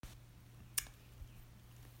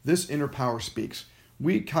This inner power speaks.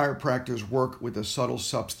 We chiropractors work with the subtle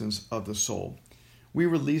substance of the soul. We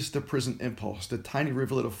release the prison impulse, the tiny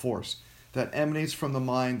rivulet of force that emanates from the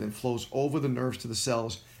mind and flows over the nerves to the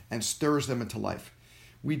cells and stirs them into life.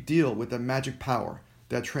 We deal with the magic power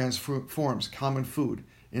that transforms common food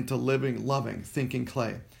into living, loving, thinking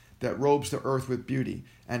clay, that robes the earth with beauty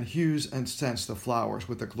and hues and scents the flowers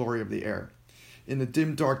with the glory of the air. In the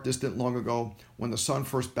dim, dark, distant long ago, when the sun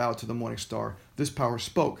first bowed to the morning star, this power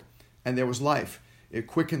spoke, and there was life. It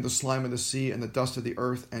quickened the slime of the sea and the dust of the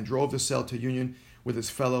earth and drove the cell to union with its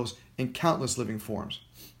fellows in countless living forms.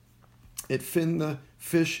 It finned the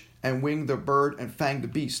fish and winged the bird and fanged the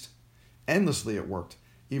beast. Endlessly it worked,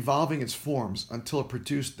 evolving its forms until it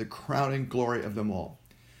produced the crowning glory of them all.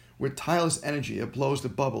 With tireless energy, it blows the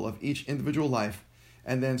bubble of each individual life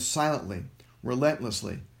and then silently,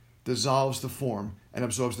 relentlessly, dissolves the form and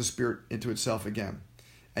absorbs the spirit into itself again.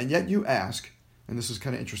 And yet you ask, and this is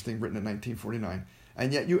kind of interesting, written in 1949,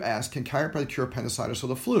 and yet you ask, can chiropractic cure appendicitis or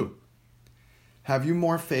the flu? Have you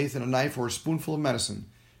more faith in a knife or a spoonful of medicine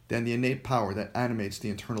than the innate power that animates the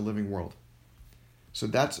eternal living world? So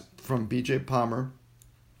that's from B.J. Palmer,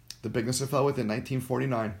 The Bigness That Fell Within,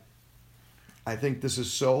 1949. I think this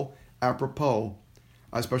is so apropos.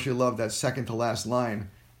 I especially love that second to last line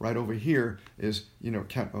right over here is, let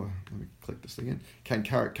me click this thing in. Can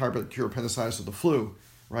chiropractic cure appendicitis or the flu,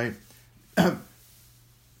 right?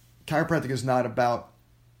 Chiropractic is not about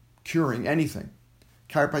curing anything.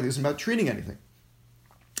 Chiropractic isn't about treating anything.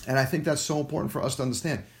 And I think that's so important for us to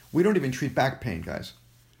understand. We don't even treat back pain, guys.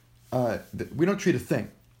 We don't treat a thing.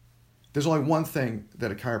 There's only one thing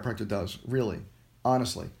that a chiropractor does, really,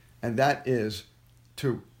 honestly, and that is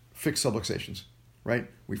to fix subluxations, right?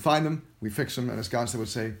 We find them, we fix them, and as Gonstead would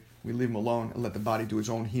say, we leave them alone and let the body do its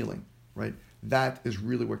own healing, right? That is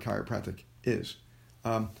really what chiropractic is.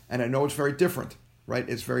 And I know it's very different, right?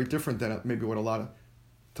 It's very different than maybe what a lot of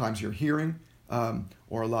times you're hearing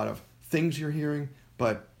or a lot of things you're hearing,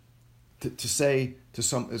 but to say to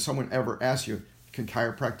someone ever asks you, can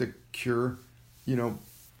chiropractic cure,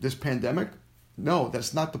 this pandemic? No,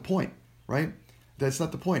 that's not the point, right? That's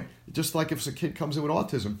not the point. Just like if a kid comes in with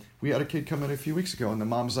autism. We had a kid come in a few weeks ago, and the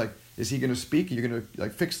mom's like, is he going to speak? Are you going to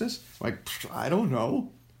fix this? I'm like, I don't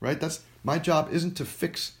know, right? That's my job isn't to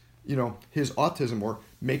fix, his autism or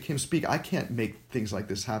make him speak. I can't make things like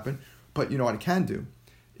this happen. But what I can do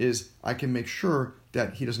is I can make sure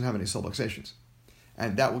that he doesn't have any subluxations.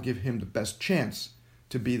 And that will give him the best chance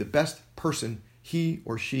to be the best person he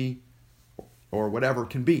or she or whatever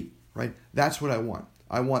can be, right? That's what I want.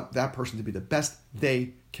 I want that person to be the best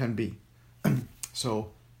they can be.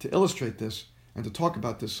 So to illustrate this and to talk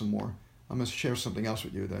about this some more, I'm going to share something else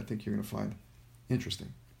with you that I think you're going to find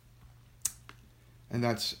interesting. And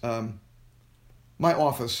that's my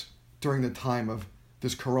office during the time of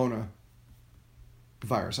this coronavirus.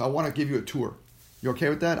 I want to give you a tour. You okay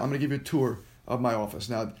with that? I'm going to give you a tour of my office.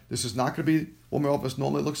 Now, this is not going to be what my office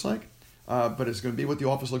normally looks like, but it's going to be what the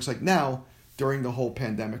office looks like now during the whole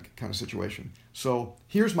pandemic kind of situation. So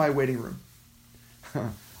here's my waiting room.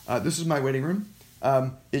 This is my waiting room.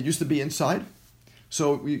 It used to be inside.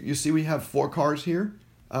 So you see we have 4 cars here.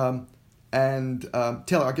 And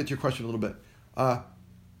Taylor, I'll get to your question a little bit.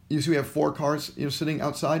 You see we have 4 cars sitting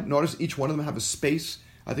outside. Notice each one of them have a space.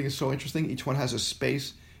 I think it's so interesting. Each one has a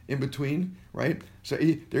space in between, right? So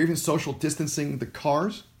they're even social distancing the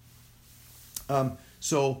cars. But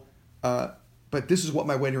this is what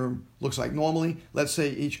my waiting room looks like. Normally, let's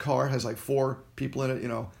say each car has like 4 people in it,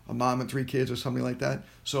 a mom and 3 kids or something like that.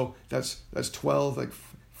 So that's 12,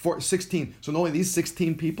 16. So normally these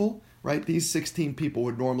 16 people, right? These 16 people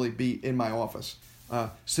would normally be in my office,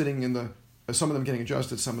 sitting in some of them getting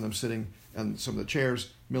adjusted, some of them sitting in some of the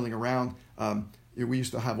chairs, milling around. We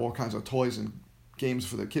used to have all kinds of toys and games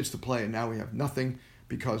for the kids to play, and now we have nothing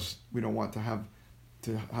because we don't want to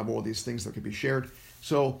have all these things that could be shared.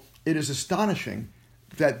 So it is astonishing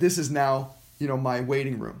that this is now, my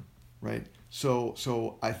waiting room, right?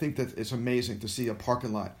 So I think that it's amazing to see a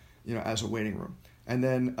parking lot, as a waiting room. And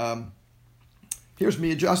then here's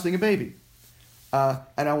me adjusting a baby.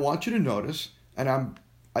 And I want you to notice, and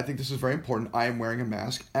I think this is very important, I am wearing a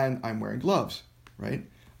mask and I'm wearing gloves, right?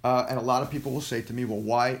 And a lot of people will say to me, well,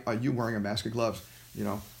 why are you wearing a mask and gloves?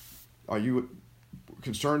 Are you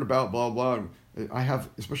concerned about blah, blah? I have,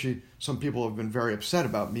 especially some people have been very upset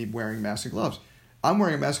about me wearing masks and gloves. I'm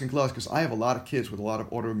wearing a mask and gloves because I have a lot of kids with a lot of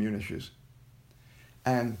autoimmune issues.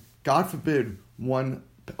 And God forbid one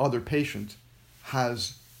other patient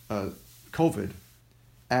has COVID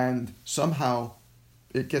and somehow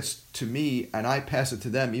it gets to me and I pass it to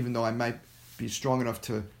them even though I might be strong enough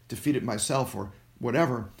to defeat it myself or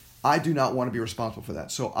whatever. I do not want to be responsible for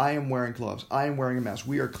that. So I am wearing gloves. I am wearing a mask.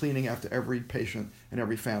 We are cleaning after every patient and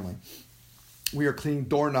every family. We are cleaning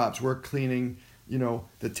doorknobs. We're cleaning,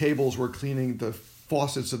 the tables. We're cleaning the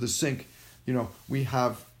faucets of the sink. We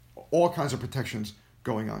have all kinds of protections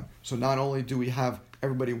going on. So not only do we have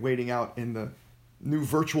everybody waiting out in the new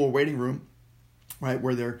virtual waiting room, right,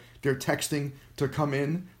 where they're texting to come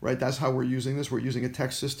in, right? That's how we're using this. We're using a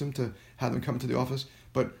text system to have them come to the office,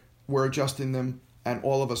 but we're adjusting them, and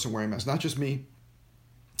all of us are wearing masks. Not just me,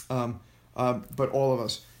 but all of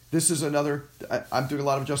us. This is another. I'm doing a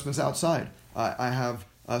lot of adjustments outside. I have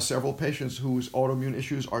several patients whose autoimmune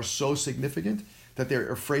issues are so significant that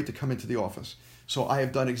they're afraid to come into the office. So I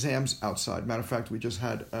have done exams outside. Matter of fact, we just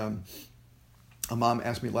had a mom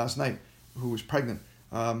asked me last night who was pregnant,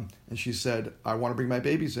 and she said, I want to bring my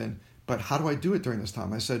babies in, but how do I do it during this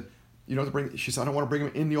time? I said, she said, I don't want to bring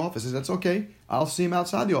them in the office. I said, that's okay. I'll see them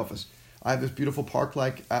outside the office. I have this beautiful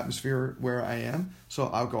park-like atmosphere where I am, so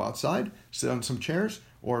I'll go outside, sit on some chairs,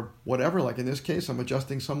 or whatever. Like in this case, I'm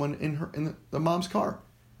adjusting someone in the mom's car,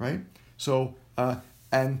 right? So,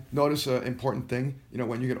 and notice an important thing,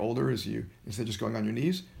 when you get older is instead of just going on your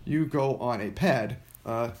knees, you go on a pad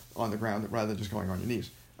on the ground rather than just going on your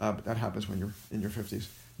knees. But that happens when you're in your 50s.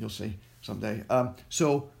 You'll see someday.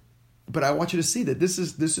 But I want you to see that this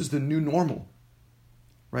is the new normal,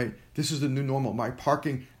 right? This is the new normal. My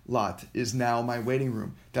parking lot is now my waiting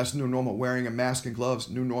room. That's new normal. Wearing a mask and gloves,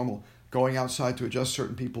 new normal. Going outside to adjust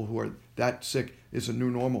certain people who are that sick is a new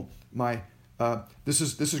normal. This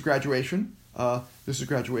is graduation. This is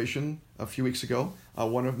graduation a few weeks ago.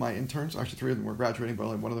 One of my interns, actually 3 of them were graduating, but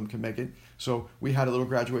only one of them can make it. So we had a little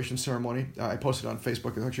graduation ceremony. I posted it on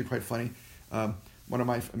Facebook. It's actually quite funny. One of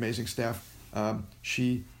my amazing staff,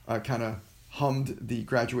 she kind of hummed the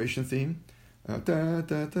graduation theme. Da, da,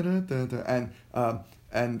 da, da, da, da.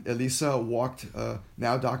 And Elisa walked,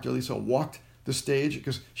 now Dr. Elisa walked the stage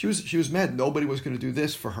because she was mad. Nobody was going to do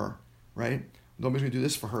this for her, right? Nobody's going to do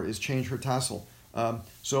this for her, is change her tassel.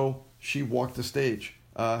 So she walked the stage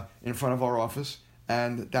in front of our office,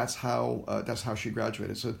 and that's how she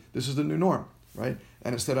graduated. So this is the new norm, right?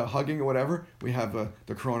 And instead of hugging or whatever, we have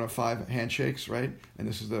the Corona 5 handshakes, right? And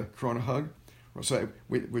this is the Corona hug. So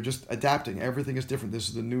we're just adapting. Everything is different. This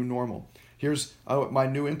is the new normal. Here's my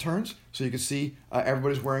new interns. So you can see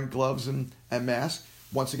everybody's wearing gloves and masks.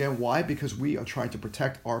 Once again, why? Because we are trying to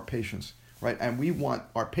protect our patients, right? And we want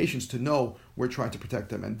our patients to know we're trying to protect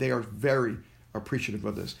them. And they are very appreciative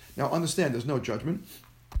of this. Now, understand, there's no judgment.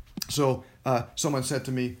 So someone said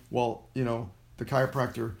to me, well, the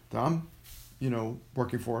chiropractor that I'm,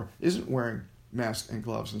 working for isn't wearing masks and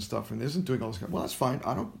gloves and stuff and isn't doing all this. Well, that's fine.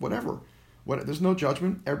 Whatever. There's no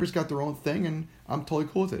judgment. Everybody's got their own thing, and I'm totally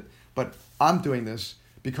cool with it. But I'm doing this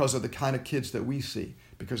because of the kind of kids that we see,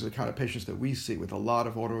 because of the kind of patients that we see with a lot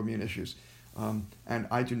of autoimmune issues. And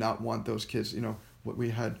I do not want those kids, we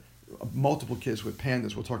had multiple kids with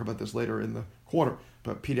PANDAS. We'll talk about this later in the quarter,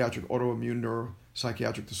 but pediatric autoimmune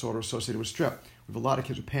neuropsychiatric disorder associated with strep. We have a lot of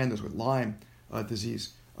kids with PANDAS, with Lyme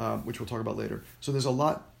disease, which we'll talk about later. So there's a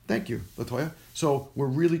lot. Thank you, Latoya. So we're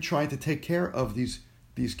really trying to take care of these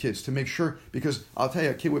kids to make sure, because I'll tell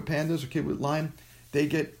you, a kid with PANDAS or kid with Lyme, they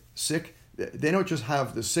get sick. They don't just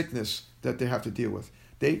have the sickness that they have to deal with.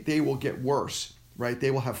 They will get worse, right?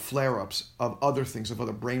 They will have flare-ups of other things, of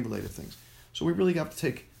other brain-related things. So we really have to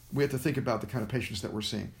think about the kind of patients that we're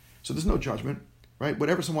seeing. So there's no judgment, right?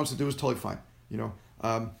 Whatever someone wants to do is totally fine.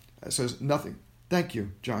 So there's nothing. Thank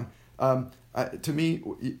you, John. To me,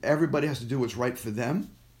 everybody has to do what's right for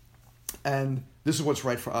them, and this is what's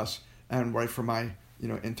right for us and right for my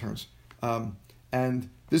interns. And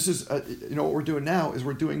this is what we're doing now is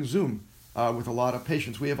we're doing Zoom with a lot of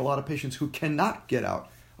patients. We have a lot of patients who cannot get out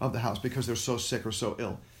of the house because they're so sick or so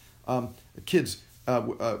ill. Kids,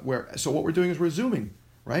 so what we're doing is we're Zooming,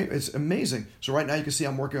 right? It's amazing. So right now you can see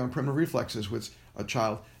I'm working on primitive reflexes with a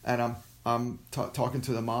child, and I'm talking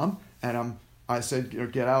to the mom, and I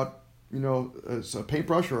said, get out, a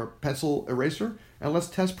paintbrush or a pencil eraser, and let's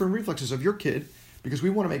test primitive reflexes of your kid, because we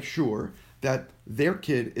want to make sure that their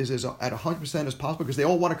kid is at 100% as possible, because they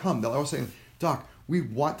all want to come. They're all saying, Doc, we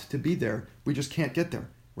want to be there. We just can't get there,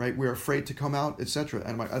 right? We're afraid to come out, etc. And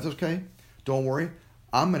I'm like, that's okay. Don't worry.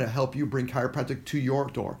 I'm going to help you bring chiropractic to your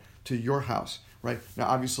door, to your house, right? Now,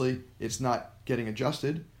 obviously, it's not getting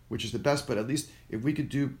adjusted, which is the best, but at least if we could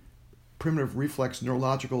do primitive reflex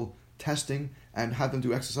neurological testing and have them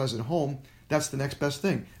do exercise at home, that's the next best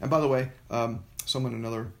thing. And by the way, someone in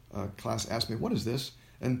another class asked me, what is this?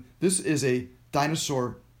 And this is a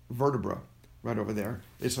dinosaur vertebra right over there.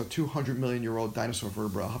 It's a 200 million year old dinosaur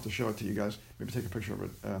vertebra. I'll have to show it to you guys. Maybe take a picture of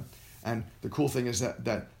it. And the cool thing is that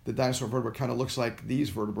the dinosaur vertebra kind of looks like these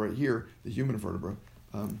vertebrae here, the human vertebra,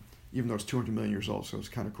 even though it's 200 million years old, so it's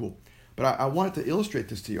kind of cool. But I wanted to illustrate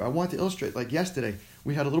this to you. I wanted to illustrate, like yesterday,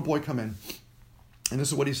 we had a little boy come in, and this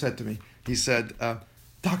is what he said to me. He said,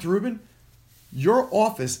 Dr. Rubin, your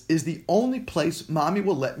office is the only place Mommy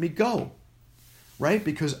will let me go, right?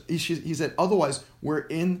 Because he said, otherwise, we're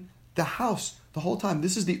in the house the whole time.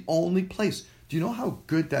 This is the only place. Do you know how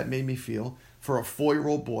good that made me feel for a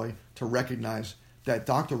 4-year-old boy to recognize that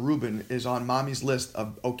Dr. Rubin is on Mommy's list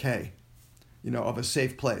of okay, of a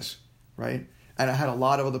safe place, right? And I had a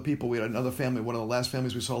lot of other people. We had another family, one of the last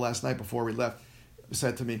families we saw last night before we left,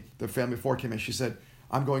 said to me, the family before came in, she said,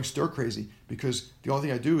 I'm going stir crazy because the only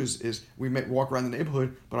thing I do is we may walk around the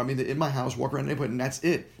neighborhood, but I'm either in my house, walk around the neighborhood, and that's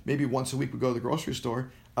it. Maybe once a week we go to the grocery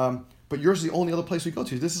store. But yours is the only other place we go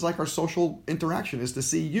to. This is like our social interaction, is to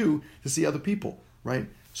see you, to see other people, right?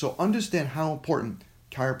 So understand how important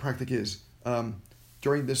chiropractic is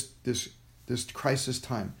during this crisis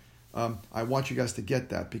time. I want you guys to get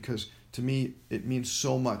that because to me it means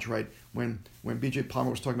so much, right? When B.J. Palmer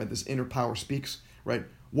was talking about this inner power speaks, right?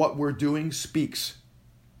 What we're doing speaks,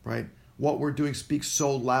 right? What we're doing speaks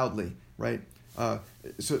so loudly, right? To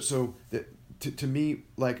me,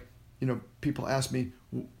 like, people ask me,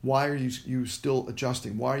 why are you still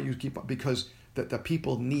adjusting? Why are you because the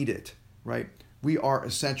people need it, right? We are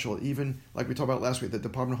essential. Even like we talked about last week, the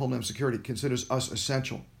Department of Homeland Security considers us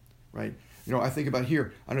essential, right? I think about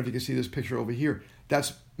here. I don't know if you can see this picture over here.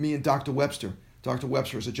 That's me and Dr. Webster. Dr.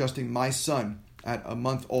 Webster is adjusting my son at a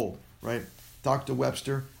month old, right? Dr.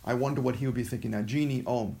 Webster, I wonder what he would be thinking now. Jeannie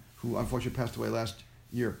Ohm, who unfortunately passed away last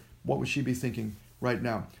year, what would she be thinking right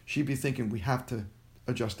now? She'd be thinking we have to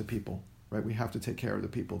adjust the people, right? We have to take care of the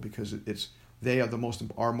people because they are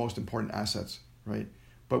our most important assets, right?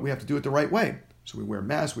 But we have to do it the right way. So we wear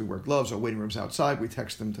masks, we wear gloves, our waiting room's outside, we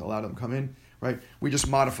text them to allow them to come in, right? We just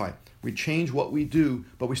modify. We change what we do,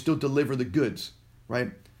 but we still deliver the goods,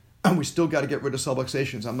 right? And we still got to get rid of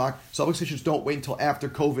subluxations. Subluxations don't wait until after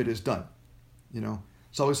COVID is done.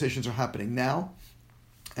 Subluxations are happening now,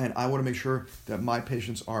 and I want to make sure that my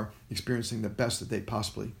patients are experiencing the best that they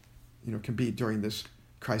possibly, can be during this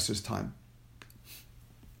crisis time.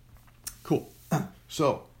 Cool.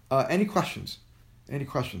 So, any questions? Any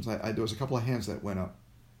questions? There was a couple of hands that went up.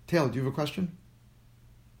 Taylor, do you have a question?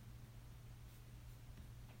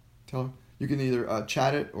 Taylor, you can either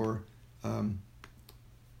chat it or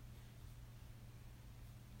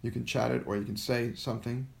you can chat it or you can say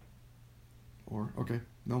something. Or okay,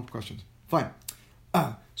 no questions. Fine.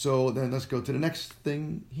 So then let's go to the next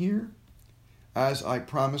thing here. As I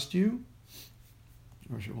promised you.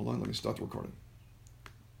 Hold on, let me start the recording.